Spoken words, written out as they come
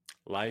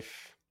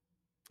life,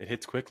 it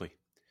hits quickly.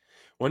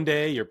 One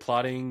day you're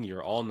plotting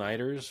your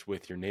all-nighters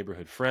with your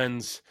neighborhood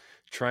friends,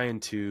 trying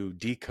to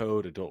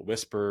decode adult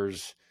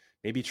whispers,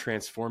 maybe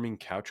transforming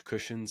couch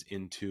cushions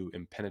into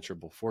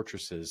impenetrable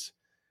fortresses.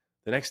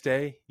 The next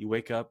day you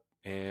wake up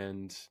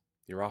and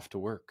you're off to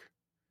work.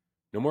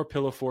 No more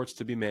pillow forts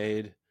to be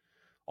made,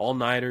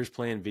 all-nighters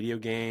playing video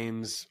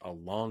games, a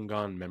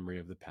long-gone memory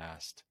of the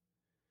past.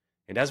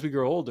 And as we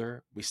grow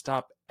older, we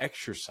stop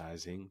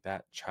exercising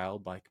that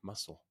childlike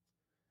muscle.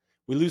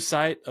 We lose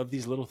sight of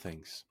these little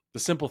things, the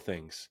simple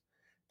things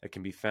that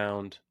can be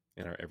found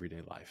in our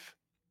everyday life.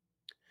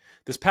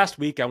 This past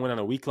week, I went on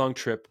a week-long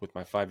trip with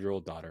my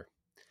 5-year-old daughter.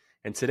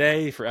 And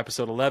today, for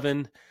episode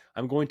 11,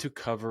 I'm going to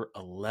cover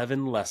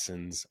 11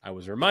 lessons I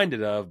was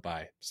reminded of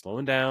by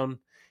slowing down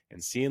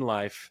and seeing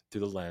life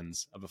through the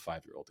lens of a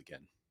 5-year-old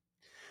again.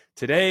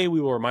 Today, we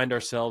will remind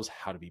ourselves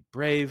how to be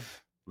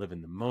brave, live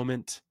in the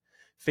moment,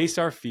 face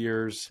our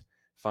fears,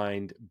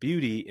 find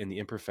beauty in the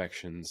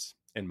imperfections,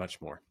 and much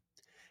more.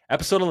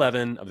 Episode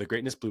 11 of The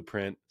Greatness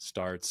Blueprint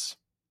starts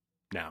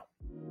now.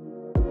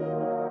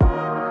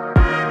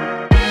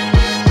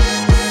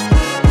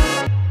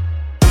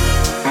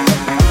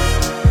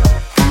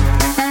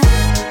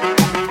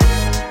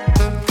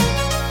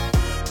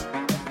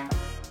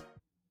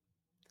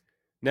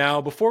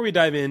 Now, before we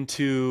dive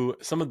into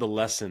some of the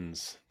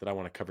lessons that I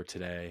want to cover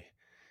today,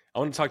 I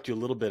want to talk to you a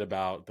little bit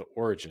about the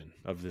origin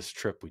of this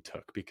trip we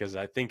took, because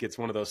I think it's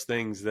one of those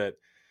things that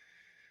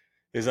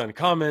is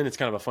uncommon. It's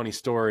kind of a funny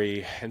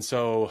story. And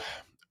so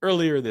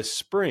earlier this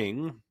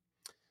spring,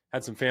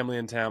 had some family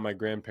in town. My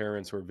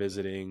grandparents were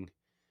visiting,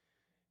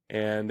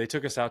 and they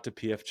took us out to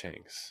P.F.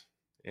 Chang's.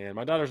 And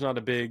my daughter's not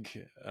a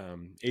big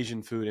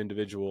Asian food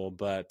individual,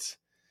 but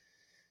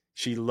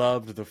she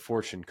loved the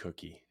fortune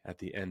cookie at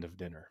the end of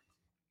dinner.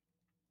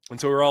 And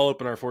so we were all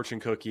opening our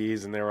fortune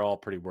cookies, and they were all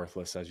pretty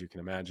worthless, as you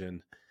can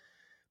imagine.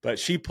 But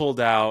she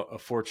pulled out a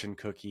fortune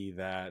cookie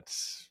that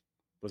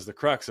was the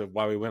crux of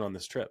why we went on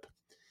this trip.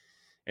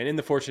 And in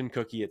the fortune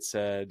cookie, it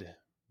said,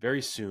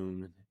 "Very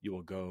soon you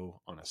will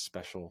go on a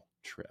special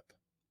trip."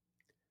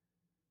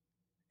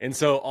 And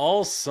so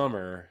all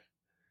summer,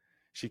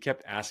 she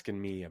kept asking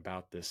me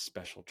about this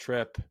special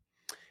trip.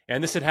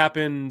 And this had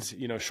happened,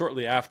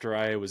 shortly after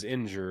I was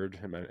injured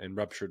and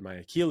ruptured my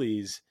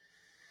Achilles.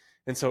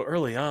 And so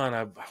early on,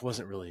 I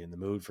wasn't really in the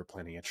mood for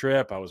planning a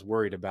trip. I was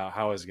worried about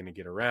how I was going to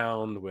get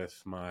around with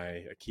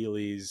my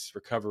Achilles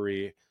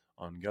recovery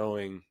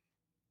ongoing.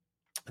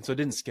 And so I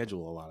didn't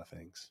schedule a lot of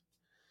things.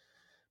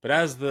 But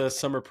as the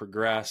summer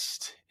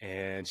progressed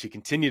and she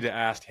continued to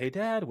ask, "Hey,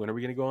 Dad, when are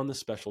we going to go on this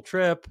special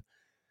trip?"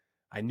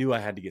 I knew I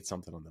had to get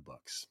something on the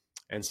books.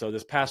 And so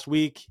this past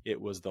week,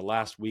 it was the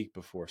last week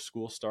before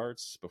school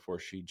starts, before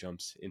she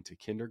jumps into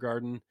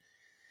kindergarten.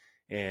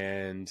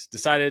 And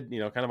decided,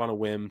 kind of on a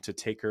whim, to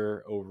take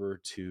her over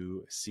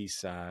to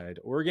Seaside,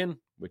 Oregon,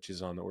 which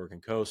is on the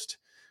Oregon coast,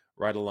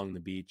 right along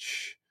the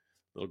beach,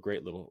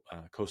 great little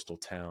coastal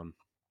town.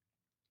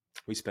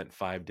 We spent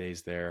 5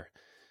 days there,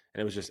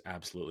 and it was just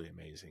absolutely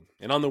amazing.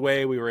 And on the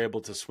way, we were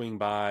able to swing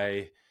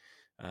by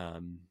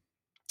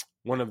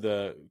one of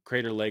the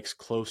crater lakes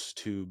close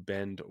to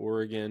Bend,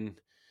 Oregon,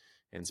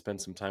 and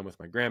spend some time with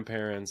my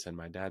grandparents and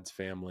my dad's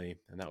family,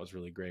 and that was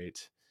really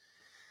great.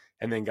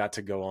 And then got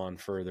to go on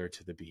further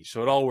to the beach.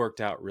 So it all worked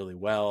out really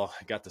well.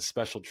 I got the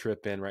special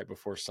trip in right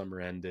before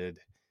summer ended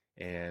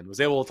and was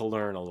able to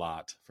learn a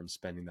lot from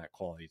spending that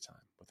quality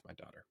time with my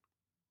daughter.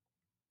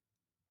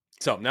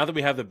 So now that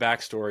we have the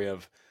backstory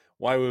of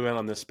why we went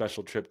on this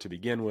special trip to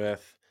begin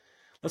with,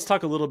 let's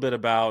talk a little bit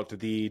about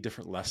the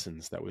different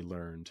lessons that we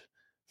learned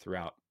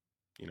throughout,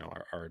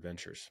 our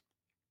adventures.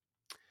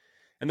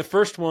 And the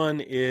first one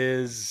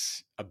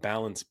is a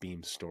balance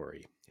beam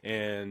story.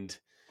 And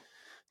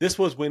this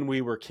was when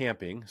we were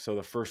camping. So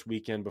the first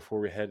weekend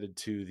before we headed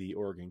to the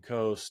Oregon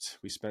coast,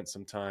 we spent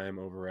some time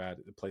over at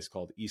a place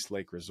called East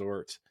Lake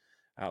Resort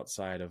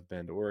outside of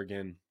Bend,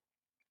 Oregon.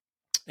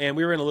 And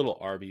we were in a little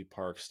RV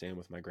park staying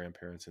with my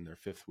grandparents in their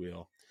fifth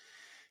wheel.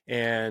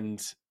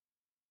 And,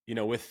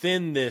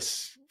 within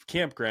this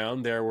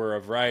campground, there were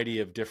a variety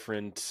of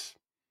different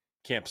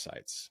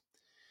campsites.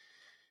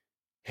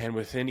 And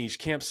within each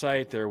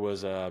campsite, there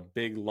was a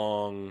big,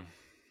 long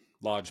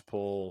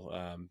lodgepole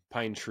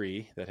pine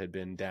tree that had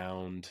been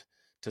downed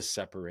to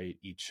separate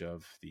each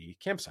of the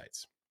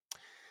campsites.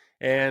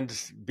 And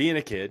being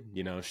a kid,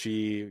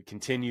 she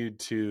continued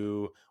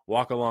to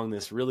walk along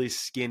this really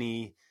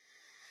skinny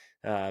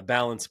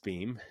balance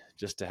beam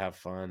just to have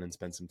fun and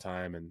spend some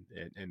time.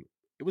 And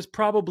it was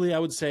probably, I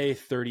would say,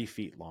 30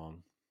 feet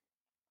long.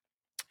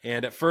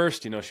 And at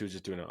first, she was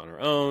just doing it on her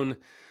own.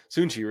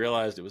 Soon she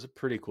realized it was a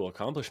pretty cool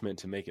accomplishment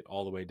to make it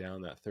all the way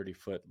down that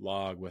 30-foot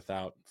log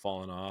without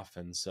falling off.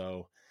 And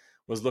so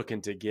was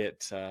looking to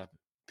get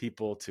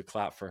people to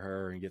clap for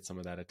her and get some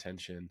of that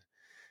attention.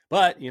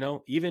 But,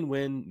 even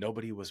when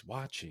nobody was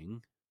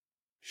watching,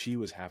 she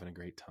was having a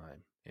great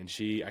time. And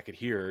I could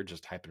hear her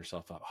just hyping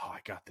herself up. "Oh,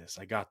 I got this.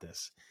 I got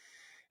this."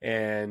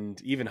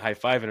 And even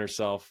high-fiving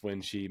herself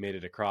when she made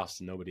it across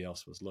and nobody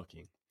else was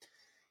looking.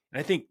 And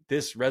I think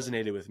this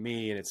resonated with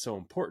me, and it's so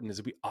important, is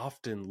that we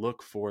often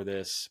look for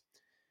this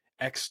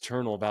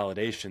external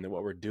validation that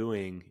what we're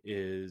doing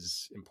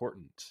is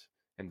important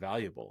and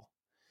valuable.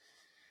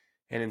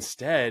 And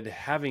instead,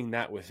 having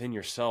that within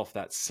yourself,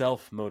 that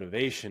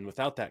self-motivation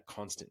without that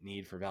constant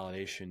need for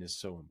validation is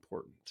so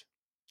important.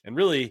 And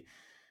really,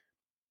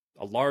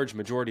 a large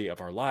majority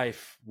of our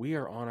life, we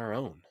are on our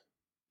own.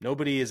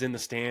 Nobody is in the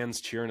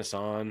stands cheering us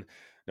on.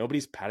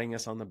 Nobody's patting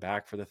us on the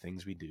back for the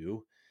things we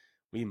do.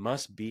 We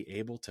must be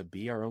able to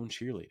be our own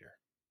cheerleader,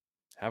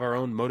 have our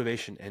own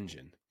motivation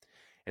engine.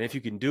 And if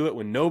you can do it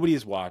when nobody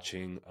is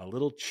watching, a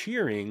little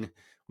cheering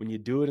when you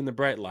do it in the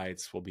bright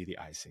lights will be the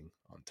icing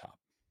on top.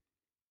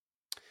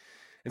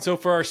 And so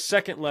for our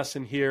second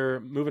lesson here,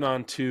 moving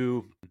on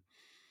to,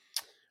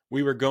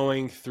 we were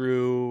going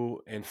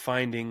through and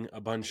finding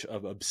a bunch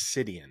of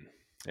obsidian.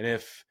 And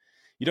if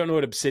you don't know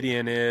what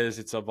obsidian is,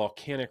 it's a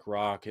volcanic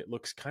rock. It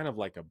looks kind of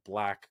like a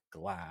black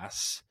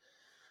glass,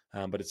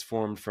 but it's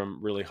formed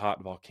from really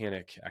hot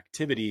volcanic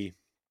activity.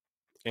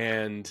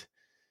 And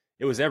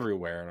it was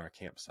everywhere in our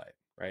campsite,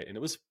 right? And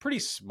it was pretty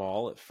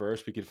small at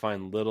first. We could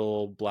find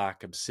little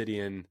black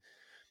obsidian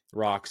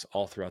rocks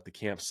all throughout the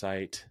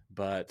campsite,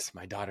 but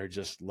my daughter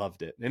just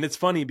loved it. And it's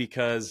funny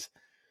because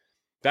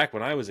back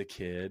when I was a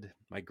kid,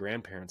 my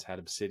grandparents had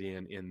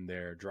obsidian in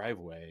their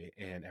driveway,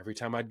 and every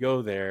time I'd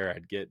go there,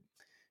 I'd get,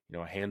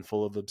 a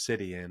handful of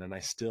obsidian, and I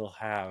still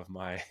have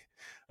my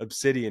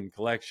obsidian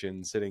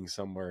collection sitting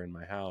somewhere in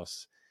my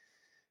house.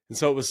 And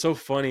so it was so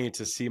funny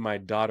to see my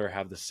daughter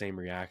have the same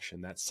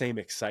reaction, that same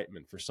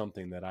excitement for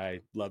something that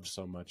I loved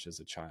so much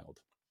as a child.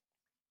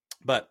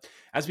 But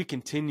as we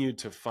continued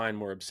to find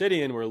more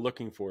obsidian, we're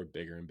looking for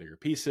bigger and bigger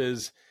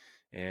pieces.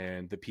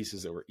 And the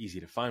pieces that were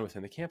easy to find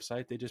within the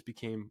campsite, they just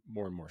became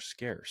more and more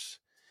scarce.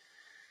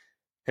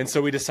 And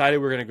so we decided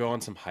we're going to go on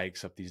some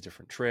hikes up these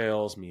different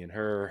trails, me and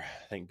her.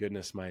 Thank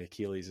goodness my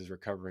Achilles is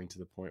recovering to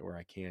the point where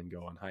I can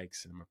go on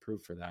hikes, and I'm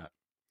approved for that.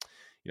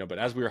 But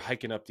as we were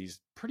hiking up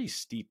these pretty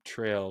steep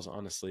trails,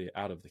 honestly,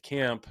 out of the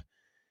camp,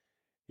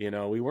 we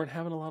weren't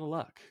having a lot of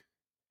luck.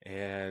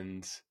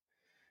 And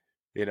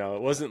it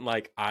wasn't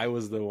like I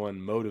was the one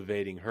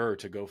motivating her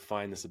to go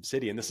find this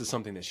obsidian. This is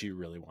something that she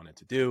really wanted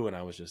to do, and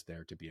I was just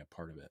there to be a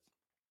part of it.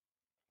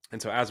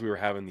 And so as we were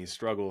having these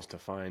struggles to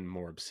find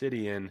more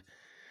obsidian,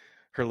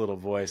 her little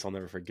voice, I'll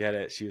never forget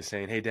it. She was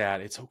saying, "Hey,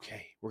 Dad, it's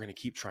okay. We're going to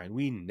keep trying.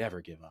 We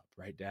never give up.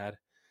 Right, Dad?"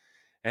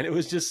 And it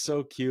was just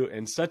so cute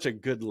and such a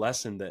good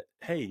lesson that,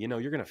 hey, you're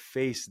going to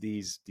face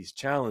these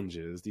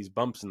challenges, these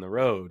bumps in the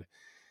road.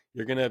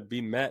 You're going to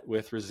be met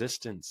with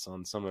resistance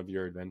on some of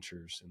your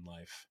adventures in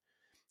life.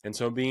 And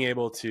so being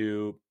able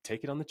to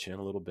take it on the chin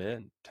a little bit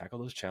and tackle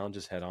those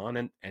challenges head on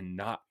and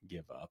not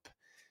give up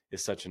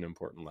is such an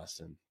important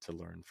lesson to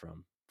learn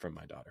from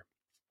my daughter.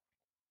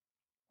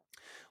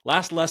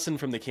 Last lesson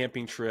from the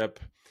camping trip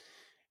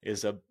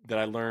is that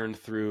I learned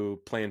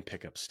through playing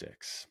pickup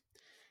sticks.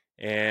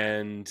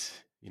 And,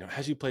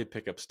 as you play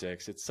pickup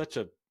sticks, it's such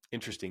an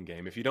interesting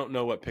game. If you don't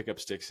know what pickup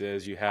sticks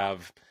is, you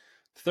have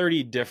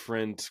 30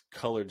 different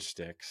colored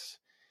sticks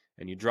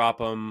and you drop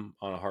them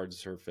on a hard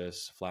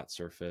surface, flat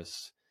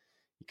surface.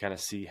 You kind of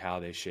see how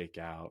they shake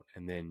out,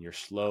 and then you're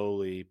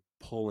slowly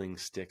pulling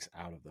sticks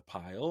out of the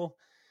pile,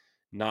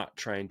 not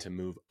trying to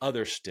move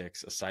other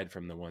sticks aside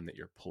from the one that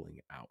you're pulling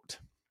out.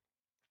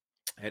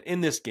 And in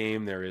this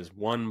game, there is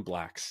one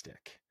black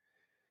stick,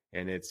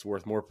 and it's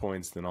worth more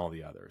points than all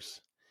the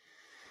others.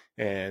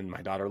 And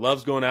my daughter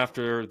loves going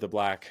after the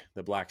black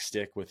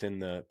stick within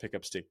the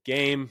pickup stick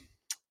game.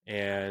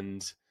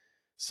 And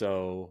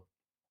so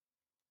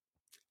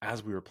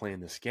as we were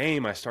playing this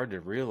game, I started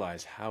to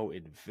realize how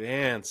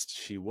advanced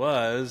she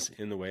was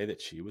in the way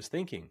that she was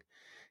thinking.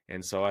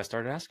 And so I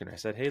started asking her, I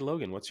said, "Hey,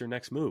 Logan, what's your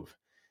next move?"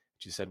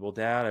 She said, "Well,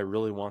 Dad, I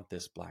really want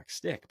this black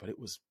stick," but it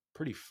was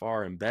pretty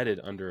far embedded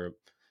under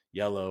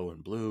yellow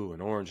and blue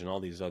and orange and all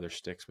these other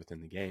sticks within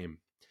the game.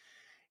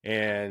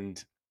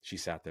 And she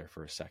sat there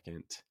for a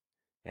second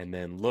and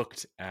then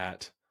looked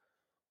at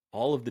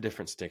all of the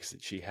different sticks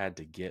that she had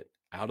to get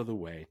out of the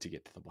way to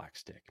get to the black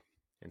stick.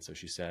 And so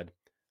she said,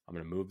 "I'm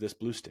going to move this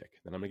blue stick.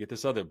 Then I'm going to get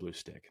this other blue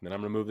stick. And then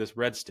I'm going to move this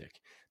red stick.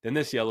 Then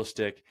this yellow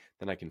stick.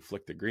 Then I can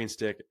flick the green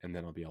stick. And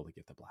then I'll be able to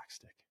get the black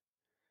stick."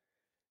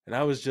 And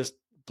I was just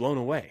blown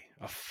away.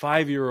 A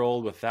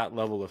 5-year-old with that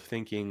level of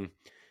thinking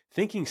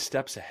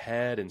steps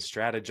ahead and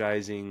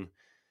strategizing.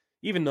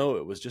 Even though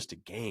it was just a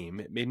game,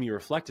 it made me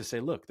reflect to say,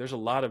 look, there's a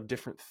lot of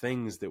different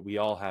things that we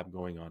all have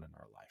going on in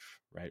our life,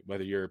 right?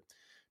 Whether you're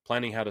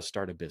planning how to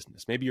start a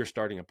business, maybe you're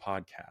starting a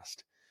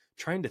podcast,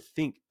 trying to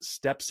think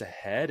steps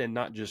ahead and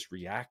not just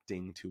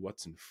reacting to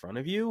what's in front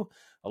of you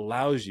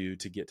allows you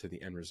to get to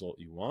the end result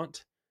you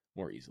want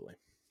more easily.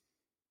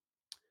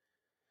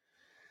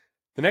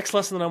 The next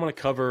lesson that I want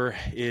to cover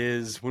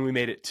is when we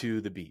made it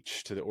to the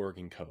beach, to the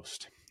Oregon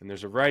coast. And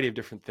there's a variety of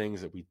different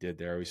things that we did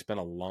there. We spent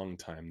a long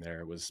time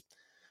there. It was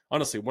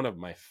honestly one of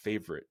my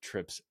favorite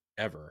trips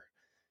ever.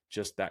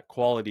 Just that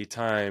quality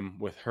time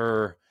with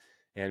her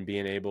and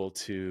being able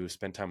to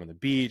spend time on the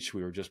beach.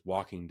 We were just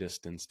walking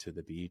distance to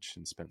the beach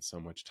and spent so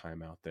much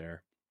time out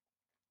there.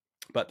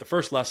 But the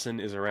first lesson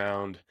is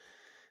around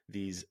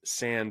these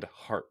sand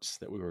hearts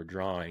that we were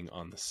drawing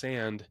on the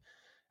sand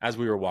as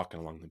we were walking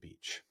along the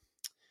beach.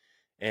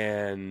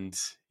 And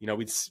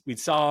we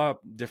saw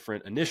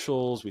different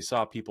initials, we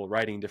saw people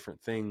writing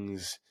different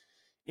things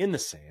in the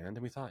sand,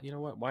 and we thought, you know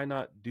what, why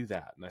not do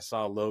that? And I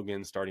saw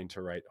Logan starting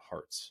to write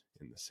hearts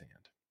in the sand.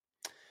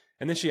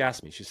 And then she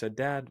asked me, she said,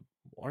 Dad,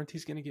 aren't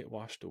these going to get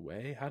washed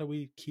away? How do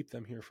we keep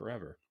them here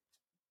forever?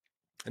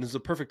 And it was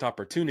a perfect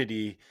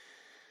opportunity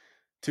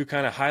to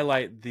kind of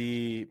highlight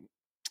the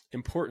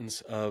importance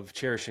of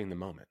cherishing the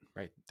moment,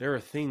 right? There are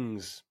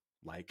things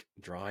like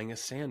drawing a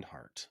sand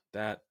heart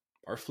that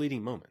are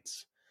fleeting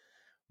moments,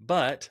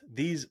 but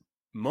these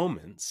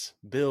moments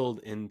build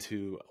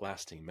into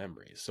lasting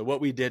memories. So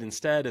what we did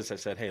instead is I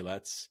said, hey,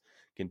 let's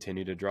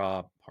continue to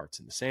draw hearts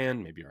in the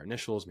sand, maybe our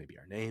initials, maybe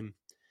our name.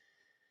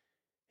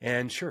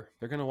 And sure,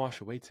 they're going to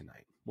wash away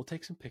tonight. We'll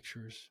take some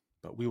pictures,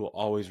 but we will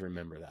always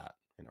remember that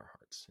in our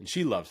hearts. And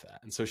she loves that.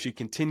 And so she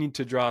continued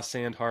to draw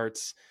sand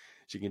hearts.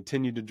 She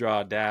continued to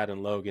draw Dad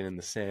and Logan in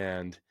the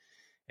sand.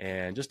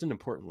 And just an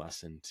important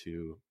lesson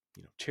to,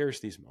 cherish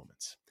these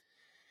moments.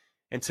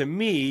 And to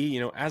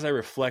me, as I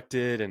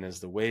reflected and as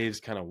the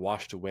waves kind of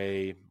washed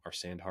away our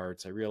sand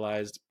hearts, I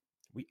realized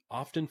we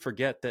often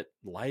forget that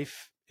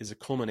life is a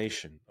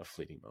culmination of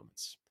fleeting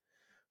moments,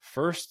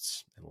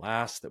 firsts and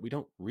lasts that we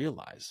don't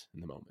realize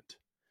in the moment.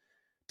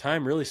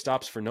 Time really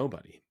stops for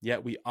nobody,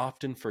 yet we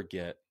often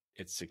forget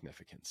its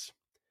significance.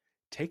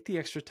 Take the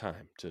extra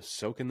time to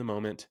soak in the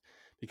moment,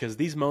 because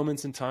these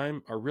moments in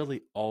time are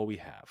really all we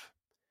have.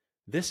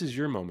 This is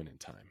your moment in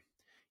time.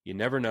 You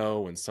never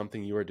know when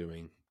something you are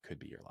doing could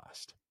be your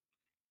last.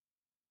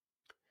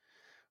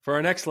 For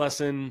our next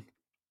lesson,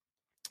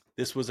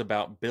 this was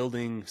about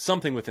building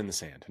something within the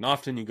sand. And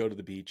often you go to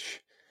the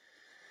beach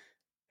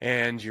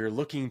and you're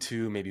looking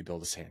to maybe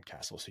build a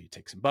sandcastle. So you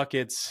take some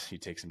buckets, you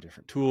take some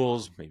different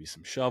tools, maybe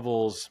some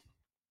shovels.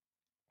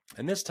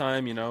 And this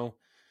time,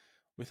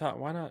 we thought,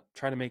 why not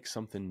try to make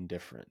something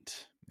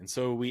different? And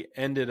so we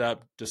ended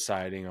up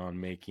deciding on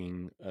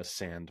making a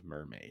sand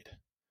mermaid.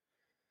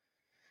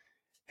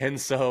 And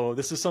so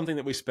this is something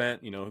that we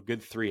spent, a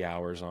good 3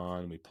 hours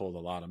on. We pulled a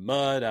lot of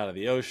mud out of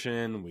the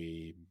ocean.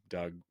 We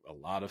dug a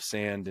lot of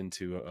sand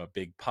into a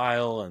big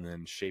pile and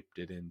then shaped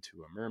it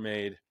into a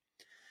mermaid.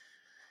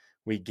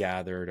 We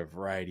gathered a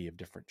variety of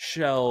different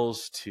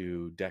shells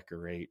to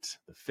decorate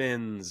the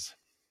fins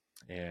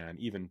and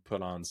even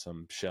put on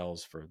some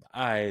shells for the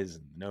eyes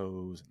and the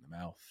nose and the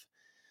mouth.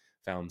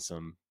 Found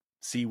some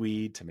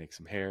seaweed to make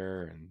some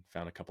hair and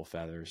found a couple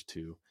feathers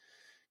to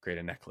create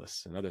a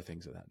necklace and other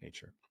things of that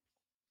nature.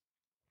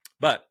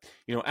 But,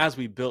 as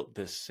we built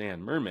this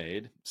sand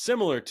mermaid,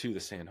 similar to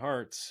the sand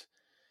hearts,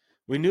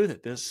 we knew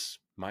that this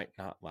might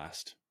not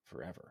last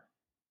forever,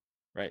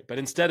 right? But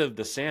instead of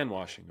the sand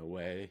washing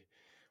away,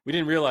 we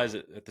didn't realize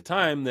it at the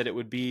time that it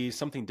would be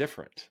something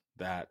different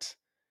that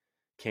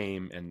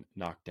came and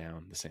knocked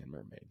down the sand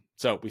mermaid.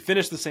 So we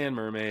finished the sand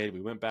mermaid.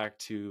 We went back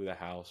to the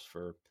house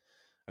for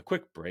a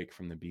quick break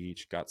from the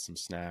beach, got some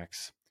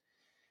snacks,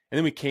 and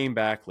then we came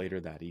back later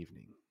that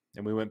evening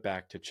and we went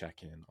back to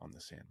check in on the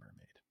sand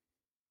mermaid.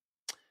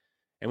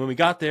 And when we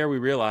got there, we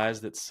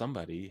realized that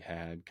somebody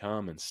had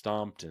come and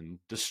stomped and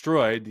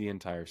destroyed the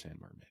entire sand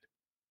mermaid.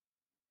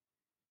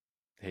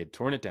 They had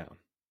torn it down.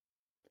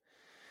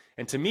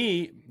 And to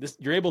me,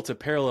 you're able to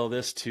parallel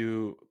this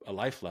to a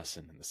life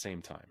lesson at the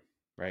same time,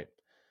 right?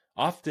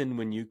 Often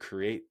when you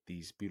create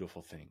these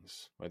beautiful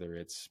things, whether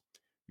it's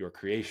your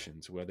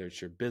creations, whether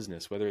it's your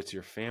business, whether it's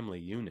your family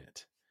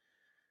unit,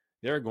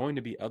 there are going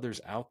to be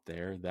others out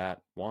there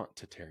that want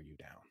to tear you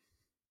down.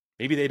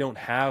 Maybe they don't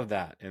have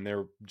that and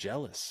they're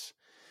jealous.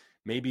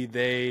 Maybe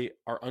they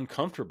are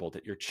uncomfortable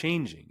that you're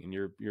changing and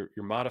you're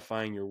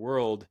modifying your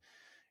world,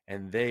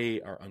 and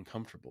they are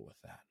uncomfortable with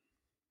that.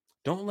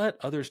 Don't let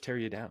others tear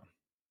you down.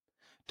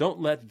 Don't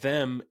let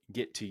them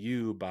get to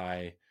you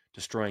by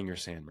destroying your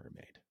sand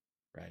mermaid,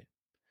 right?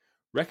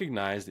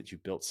 Recognize that you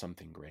built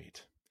something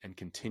great and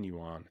continue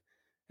on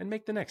and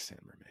make the next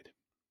sand mermaid,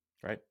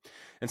 right?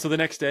 And so the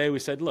next day we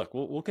said, look,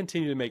 we'll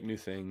continue to make new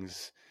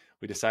things.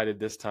 We decided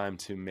this time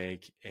to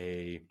make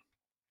a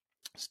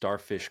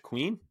starfish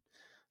queen.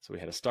 So we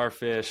had a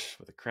starfish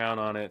with a crown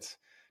on it,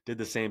 did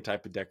the same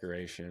type of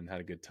decoration, had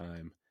a good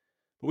time.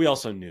 But we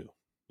also knew,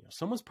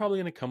 someone's probably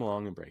going to come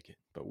along and break it.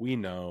 But we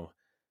know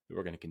that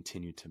we're going to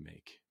continue to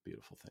make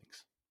beautiful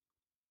things.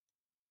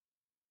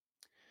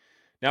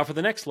 Now for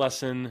the next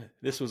lesson,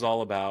 this was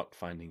all about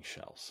finding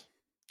shells.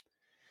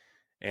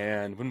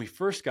 And when we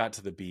first got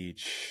to the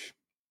beach,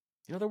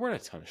 there weren't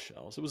a ton of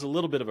shells. It was a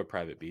little bit of a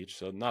private beach,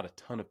 so not a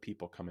ton of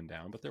people coming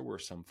down, but there were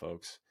some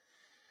folks.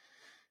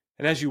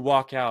 And as you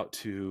walk out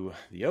to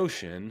the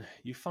ocean,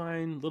 you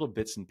find little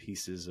bits and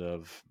pieces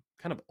of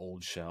kind of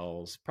old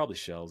shells, probably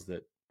shells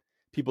that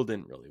people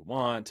didn't really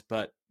want.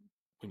 But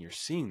when you're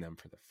seeing them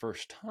for the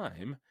first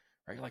time,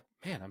 right, you're like,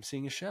 man, I'm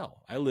seeing a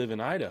shell. I live in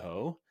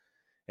Idaho,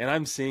 and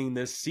I'm seeing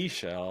this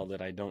seashell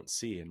that I don't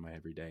see in my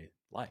everyday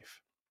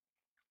life.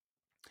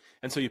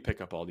 And so you pick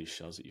up all these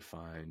shells that you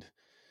find,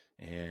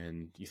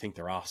 and you think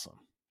they're awesome.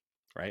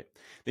 right?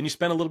 Then you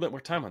spend a little bit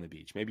more time on the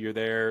beach. Maybe you're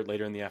there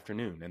later in the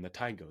afternoon and the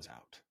tide goes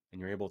out and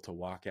you're able to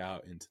walk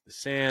out into the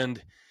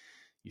sand.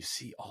 You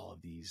see all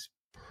of these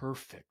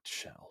perfect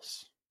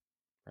shells,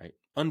 right?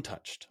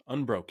 Untouched,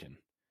 unbroken.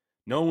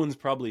 No one's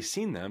probably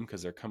seen them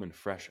because they're coming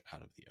fresh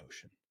out of the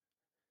ocean.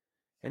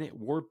 And it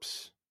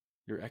warps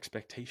your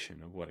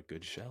expectation of what a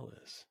good shell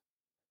is,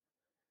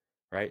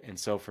 right? And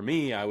so for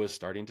me, I was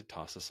starting to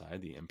toss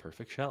aside the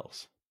imperfect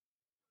shells.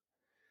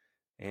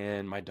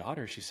 And my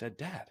daughter, she said,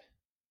 Dad,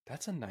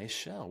 that's a nice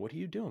shell. What are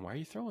you doing? Why are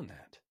you throwing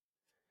that?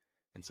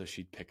 And so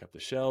she'd pick up the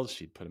shells,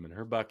 she'd put them in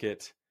her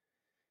bucket.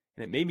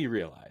 And it made me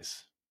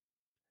realize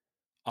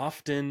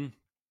often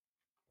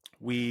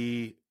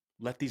we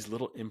let these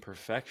little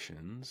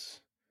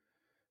imperfections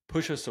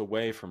push us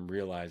away from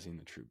realizing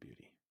the true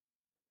beauty,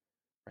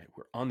 right?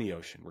 We're on the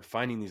ocean. We're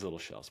finding these little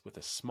shells with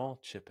a small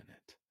chip in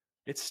it.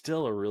 It's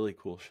still a really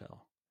cool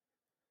shell.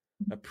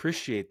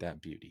 Appreciate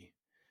that beauty.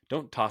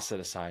 Don't toss it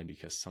aside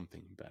because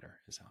something better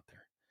is out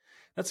there.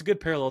 That's a good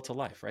parallel to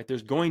life, right?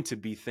 There's going to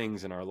be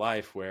things in our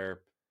life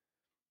where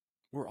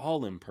we're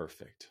all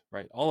imperfect,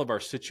 right? All of our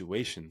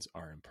situations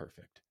are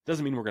imperfect.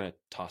 Doesn't mean we're going to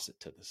toss it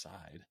to the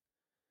side.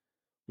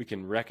 We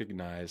can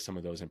recognize some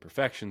of those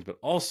imperfections, but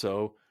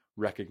also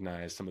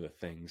recognize some of the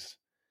things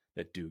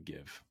that do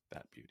give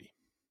that beauty.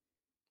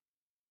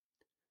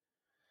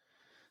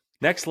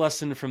 Next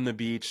lesson from the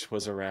beach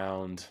was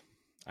around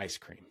ice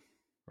cream,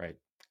 right?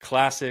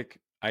 Classic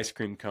ice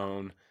cream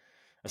cone,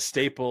 a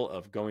staple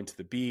of going to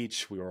the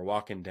beach. We were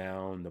walking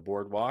down the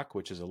boardwalk,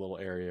 which is a little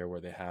area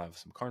where they have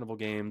some carnival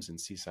games in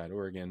Seaside,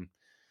 Oregon.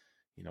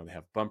 You know, they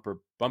have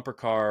bumper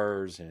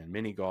cars and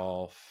mini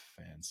golf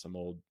and some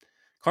old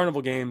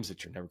carnival games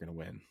that you're never going to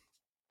win.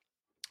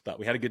 But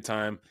we had a good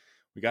time.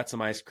 We got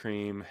some ice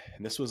cream,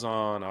 and this was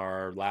on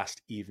our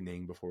last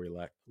evening before we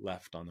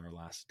left on our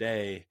last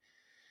day.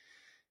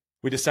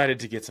 We decided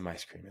to get some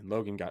ice cream, and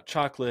Logan got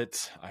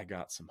chocolate. I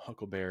got some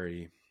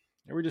huckleberry,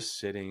 and we're just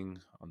sitting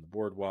on the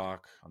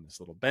boardwalk on this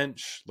little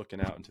bench,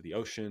 looking out into the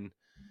ocean,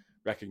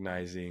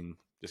 recognizing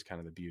just kind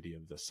of the beauty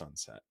of the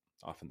sunset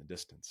off in the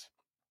distance.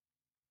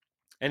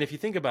 And if you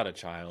think about a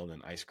child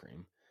and ice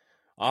cream,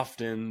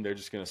 often they're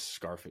just going to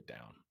scarf it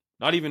down,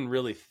 not even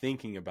really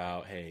thinking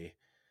about, hey,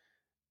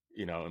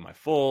 you know, am I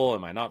full?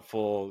 Am I not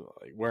full?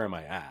 Like, where am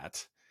I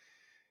at?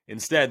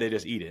 Instead, they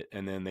just eat it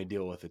and then they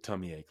deal with a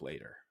tummy ache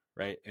later,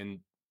 right? And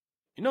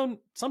you know,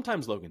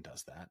 sometimes Logan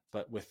does that,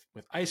 but with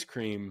ice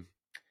cream,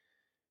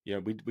 you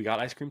know, we got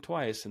ice cream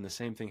twice, and the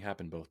same thing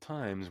happened both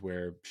times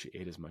where she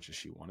ate as much as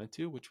she wanted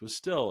to, which was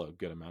still a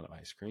good amount of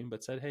ice cream,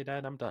 but said, "Hey,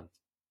 Dad, I'm done.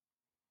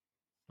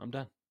 I'm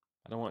done.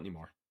 I don't want any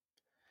more."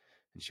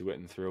 And she went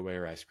and threw away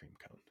her ice cream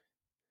cone.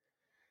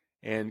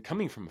 And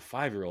coming from a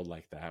 5-year-old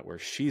like that, where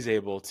she's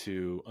able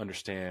to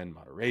understand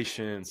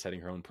moderation,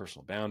 setting her own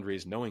personal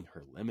boundaries, knowing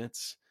her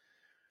limits,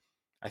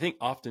 I think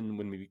often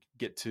when we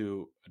get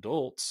to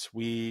adults,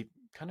 we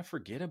kind of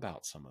forget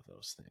about some of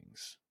those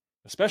things.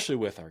 Especially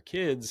with our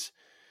kids,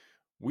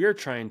 we're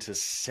trying to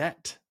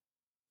set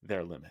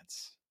their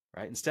limits,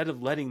 right? Instead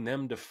of letting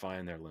them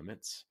define their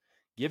limits,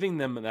 giving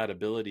them that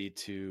ability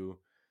to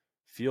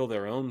feel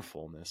their own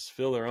fullness,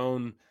 feel their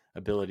own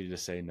ability to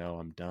say, no,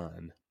 I'm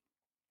done.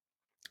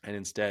 And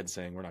instead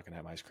saying, we're not going to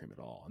have ice cream at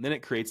all. And then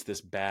it creates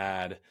this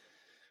bad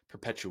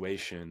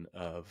perpetuation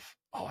of,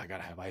 oh, I got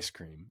to have ice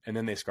cream. And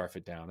then they scarf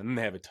it down and then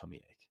they have a tummy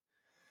ache.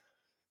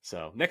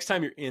 So next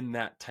time you're in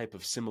that type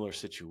of similar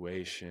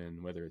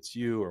situation, whether it's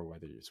you or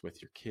whether it's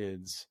with your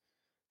kids,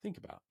 think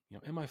about, you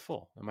know, am I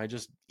full? Am I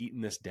just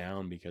eating this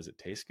down because it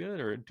tastes good,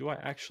 or do I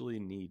actually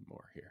need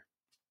more here?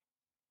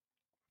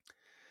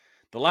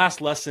 The last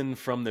lesson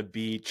from the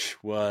beach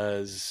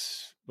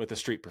was with a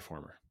street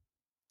performer.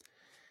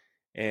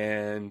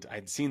 And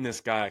I'd seen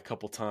this guy a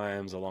couple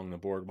times along the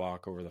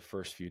boardwalk over the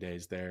first few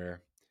days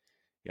there.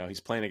 You know,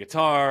 he's playing a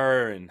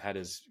guitar and had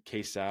his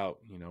case out,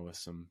 you know, with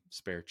some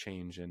spare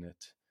change in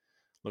it,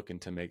 looking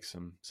to make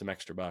some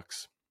extra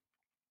bucks.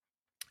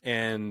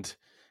 And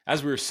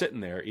as we were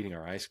sitting there eating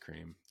our ice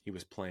cream, he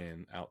was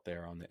playing out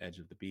there on the edge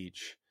of the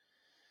beach.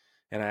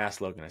 And I asked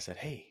Logan, I said,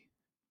 "Hey,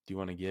 do you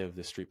want to give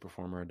the street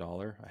performer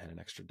 $1?" I had an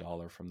extra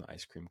 $1 from the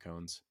ice cream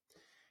cones.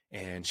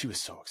 And she was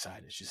so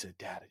excited. She said,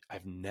 "Dad,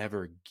 I've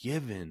never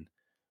given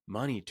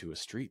money to a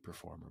street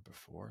performer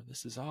before.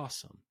 This is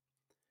awesome."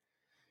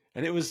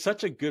 And it was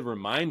such a good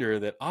reminder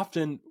that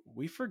often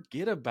we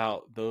forget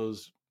about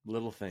those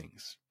little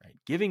things, right?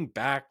 Giving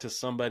back to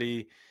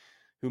somebody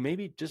who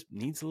maybe just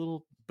needs a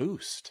little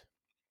boost.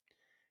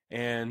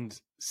 And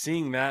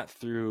seeing that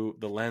through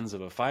the lens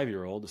of a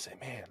 5-year-old to say,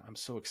 man, I'm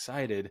so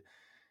excited.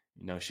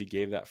 You know, she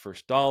gave that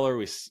first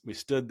 $1. We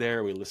stood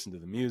there, we listened to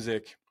the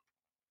music.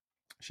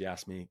 She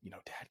asked me, you know,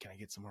 "Dad, can I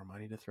get some more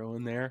money to throw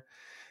in there?"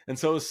 And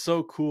so it was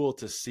so cool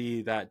to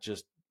see that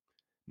just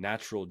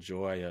natural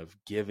joy of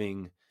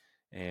giving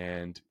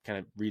and kind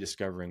of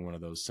rediscovering one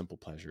of those simple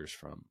pleasures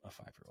from a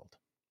 5-year-old.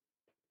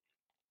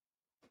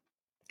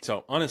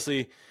 So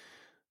honestly,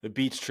 the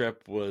beach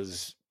trip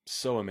was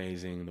so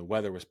amazing. The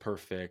weather was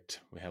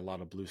perfect. We had a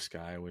lot of blue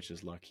sky, which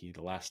is lucky.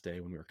 The last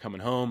day when we were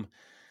coming home,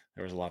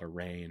 There was a lot of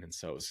rain, and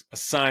so it was a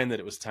sign that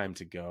it was time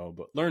to go.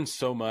 But learned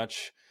so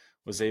much,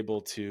 was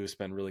able to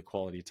spend really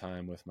quality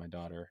time with my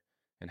daughter,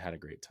 and had a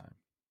great time.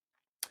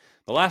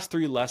 The last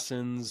 3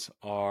 lessons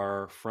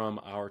are from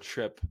our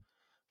trip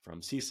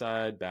from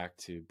Seaside back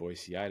to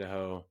Boise,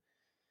 Idaho,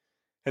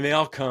 and they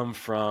all come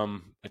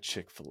from a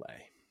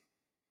Chick-fil-A.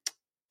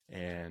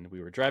 And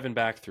we were driving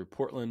back through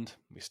Portland.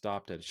 We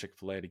stopped at a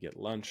Chick-fil-A to get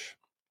lunch.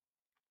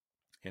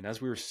 And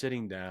as we were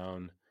sitting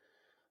down,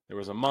 there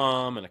was a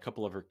mom and a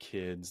couple of her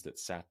kids that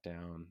sat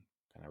down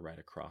kind of right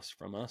across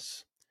from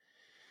us.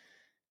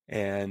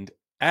 And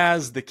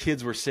as the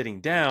kids were sitting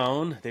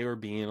down, they were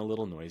being a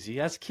little noisy,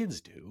 as kids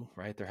do,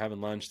 right? They're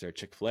having lunch, they're at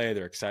Chick-fil-A,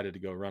 they're excited to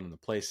go run on the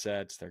play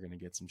sets, they're going to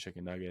get some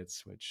chicken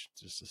nuggets, which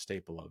is just a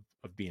staple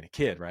of being a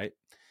kid, right?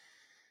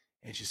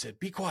 And she said,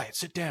 "Be quiet,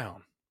 sit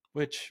down,"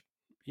 which,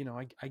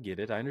 I get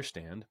it, I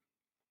understand.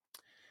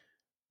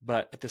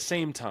 But at the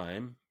same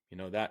time,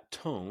 that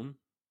tone,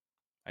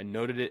 I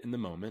noted it in the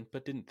moment,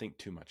 but didn't think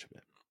too much of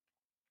it.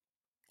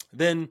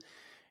 Then,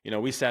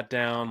 we sat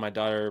down. My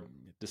daughter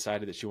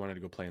decided that she wanted to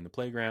go play in the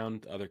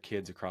playground. The other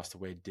kids across the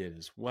way did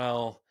as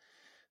well.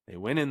 They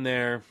went in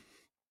there.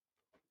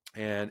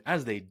 And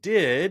as they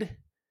did,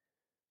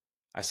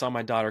 I saw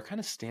my daughter kind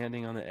of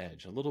standing on the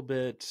edge, a little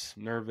bit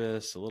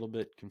nervous, a little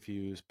bit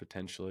confused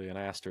potentially. And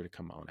I asked her to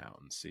come on out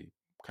and see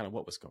kind of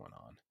what was going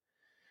on.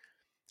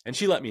 And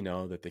she let me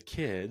know that the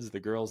kids, the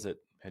girls that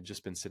had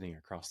just been sitting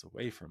across the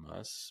way from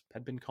us,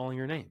 had been calling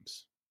her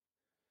names.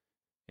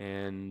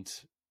 And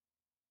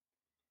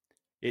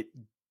it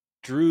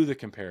drew the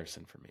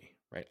comparison for me,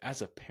 right?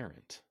 As a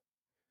parent,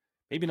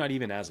 maybe not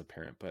even as a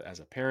parent, but as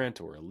a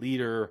parent or a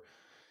leader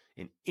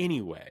in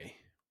any way,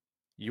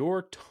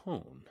 your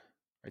tone,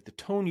 right? The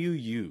tone you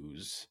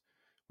use,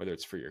 whether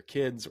it's for your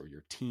kids or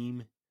your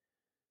team,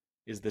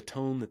 is the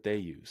tone that they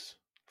use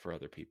for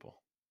other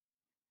people.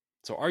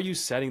 So are you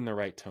setting the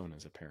right tone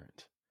as a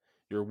parent?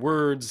 Your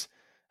words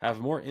have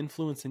more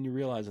influence than you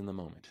realize in the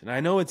moment. And I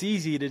know it's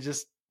easy to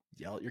just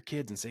yell at your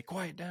kids and say,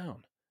 "Quiet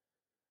down."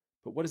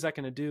 But what is that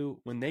going to do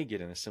when they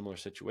get in a similar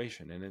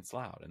situation and it's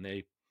loud and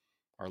they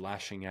are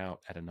lashing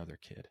out at another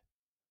kid?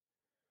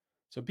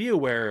 So be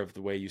aware of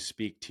the way you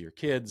speak to your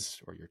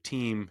kids or your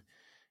team,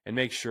 and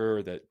make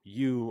sure that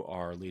you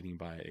are leading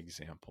by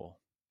example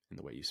in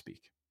the way you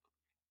speak.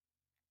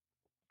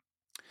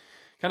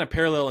 Kind of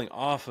paralleling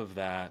off of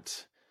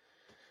that,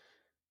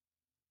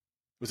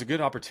 it was a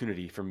good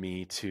opportunity for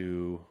me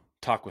to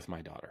talk with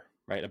my daughter,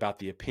 right, about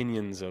the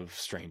opinions of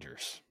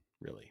strangers,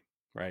 really,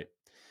 right?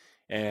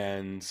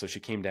 And so she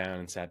came down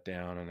and sat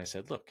down, and I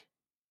said, "Look,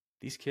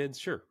 these kids,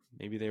 sure,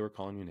 maybe they were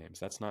calling you names.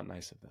 That's not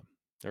nice of them.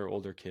 They're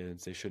older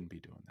kids. They shouldn't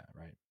be doing that,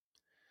 right?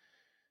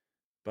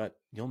 But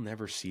you'll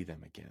never see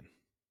them again,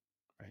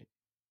 right?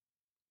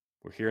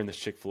 We're here in this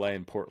Chick-fil-A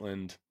in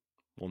Portland.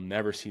 We'll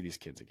never see these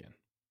kids again.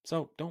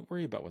 So don't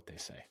worry about what they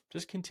say.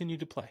 Just continue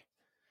to play."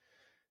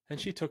 And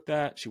she took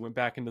that. She went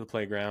back into the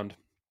playground,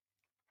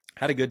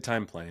 had a good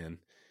time playing.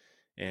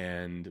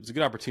 And it was a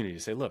good opportunity to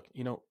say, look,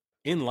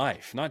 in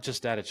life, not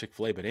just at a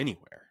Chick-fil-A, but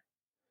anywhere,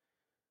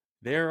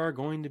 there are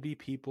going to be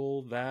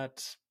people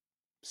that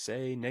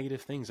say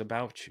negative things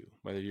about you,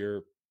 whether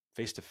you're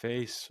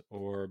face-to-face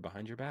or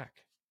behind your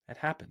back. That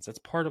happens. That's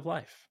part of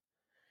life.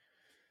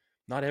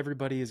 Not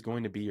everybody is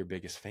going to be your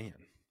biggest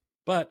fan.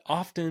 But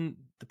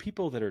often the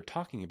people that are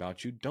talking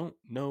about you don't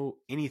know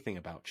anything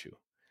about you,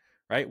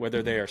 right?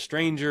 Whether they are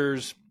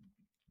strangers,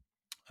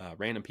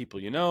 random people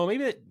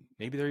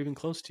maybe they're even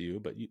close to you,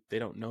 but they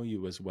don't know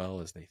you as well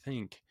as they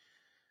think.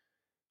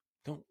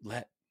 Don't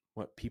let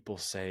what people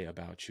say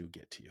about you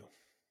get to you,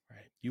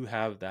 right? You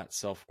have that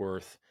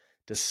self-worth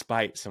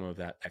despite some of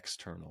that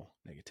external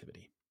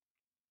negativity.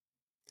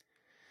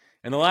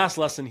 And the last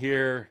lesson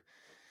here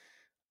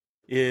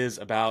is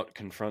about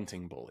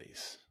confronting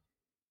bullies,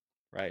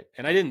 right?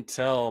 And I didn't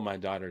tell my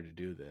daughter to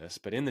do this,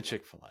 but in the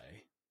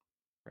Chick-fil-A,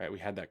 right, we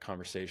had that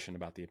conversation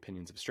about the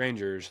opinions of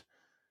strangers.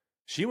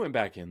 She went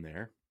back in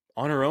there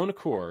on her own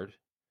accord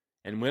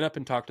and went up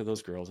and talked to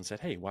those girls and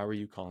said, "Hey, why were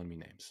you calling me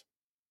names?"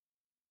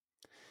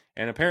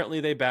 And apparently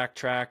they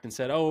backtracked and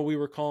said, "Oh, we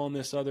were calling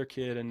this other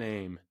kid a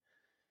name."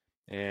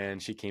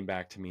 And she came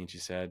back to me and she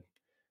said,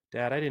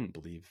 "Dad, I didn't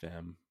believe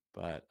them,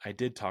 but I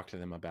did talk to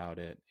them about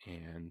it,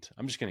 and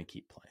I'm just going to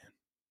keep playing."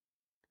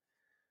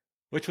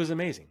 Which was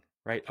amazing,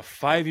 right? A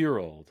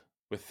 5-year-old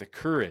with the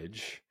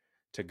courage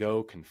to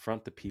go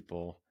confront the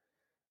people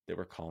that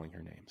were calling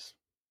her names.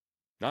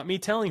 Not me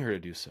telling her to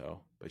do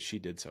so, but she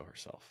did so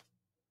herself.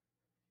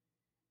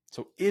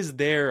 So is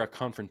there a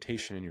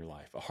confrontation in your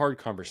life, a hard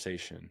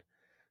conversation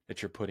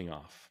that you're putting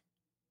off?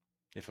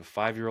 If a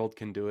 5-year-old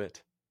can do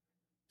it,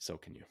 so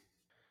can you.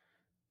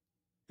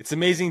 It's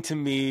amazing to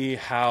me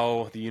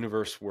how the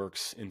universe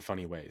works in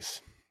funny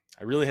ways.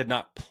 I really had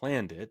not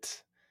planned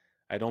it.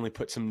 I'd only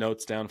put some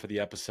notes down for the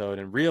episode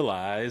and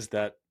realized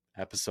that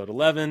episode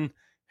 11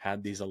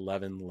 had these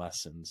 11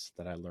 lessons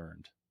that I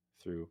learned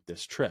through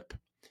this trip.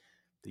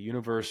 The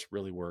universe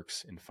really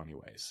works in funny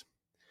ways.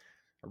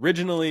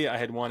 Originally, I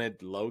had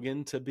wanted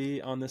Logan to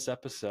be on this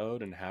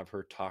episode and have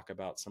her talk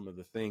about some of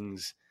the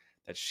things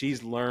that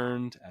she's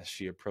learned as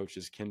she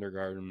approaches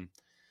kindergarten.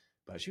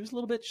 But she was a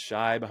little bit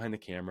shy behind the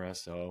camera,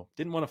 so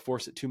didn't want to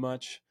force it too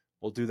much.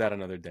 We'll do that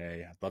another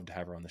day. I'd love to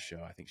have her on the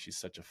show. I think she's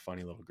such a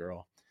funny little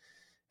girl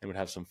and would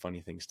have some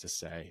funny things to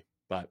say.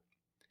 But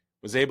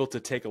was able to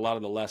take a lot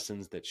of the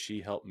lessons that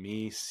she helped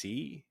me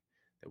see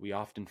that we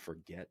often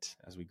forget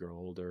as we grow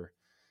older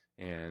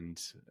and,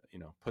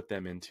 put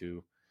them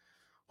into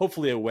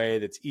hopefully a way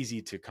that's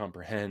easy to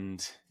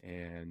comprehend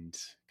and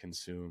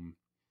consume.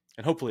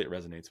 And hopefully it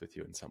resonates with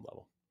you in some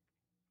level.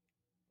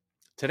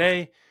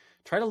 Today,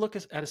 try to look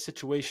at a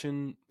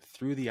situation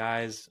through the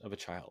eyes of a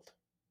child,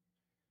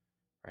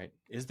 right?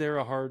 Is there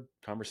a hard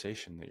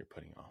conversation that you're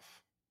putting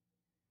off?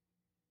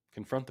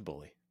 Confront the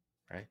bully,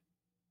 right?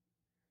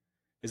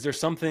 Is there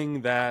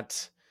something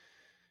that,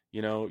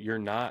 you're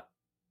not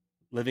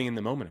living in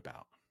the moment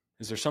about?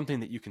 Is there something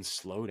that you can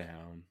slow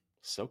down,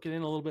 soak it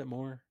in a little bit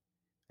more,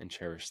 and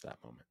cherish that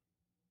moment?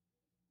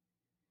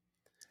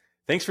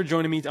 Thanks for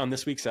joining me on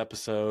this week's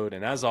episode.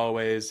 And as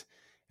always,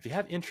 if you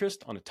have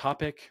interest on a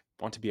topic,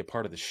 want to be a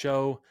part of the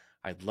show,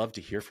 I'd love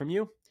to hear from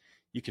you.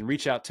 You can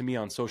reach out to me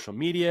on social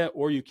media,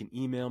 or you can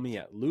email me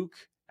at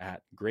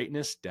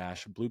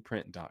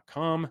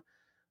luke@greatness-blueprint.com.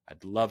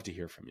 I'd love to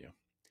hear from you.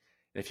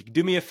 And if you could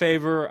do me a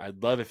favor,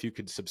 I'd love if you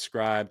could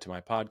subscribe to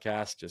my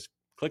podcast. Just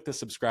click the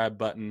subscribe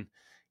button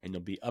and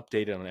you'll be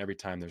updated on every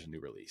time there's a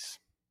new release.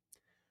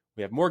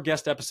 We have more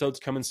guest episodes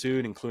coming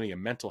soon, including a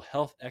mental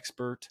health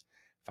expert,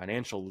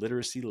 financial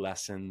literacy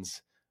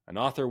lessons, an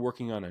author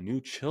working on a new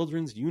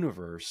children's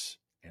universe,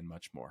 and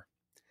much more.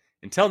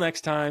 Until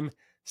next time,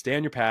 stay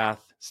on your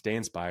path, stay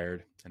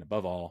inspired, and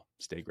above all,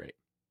 stay great.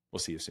 We'll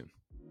see you soon.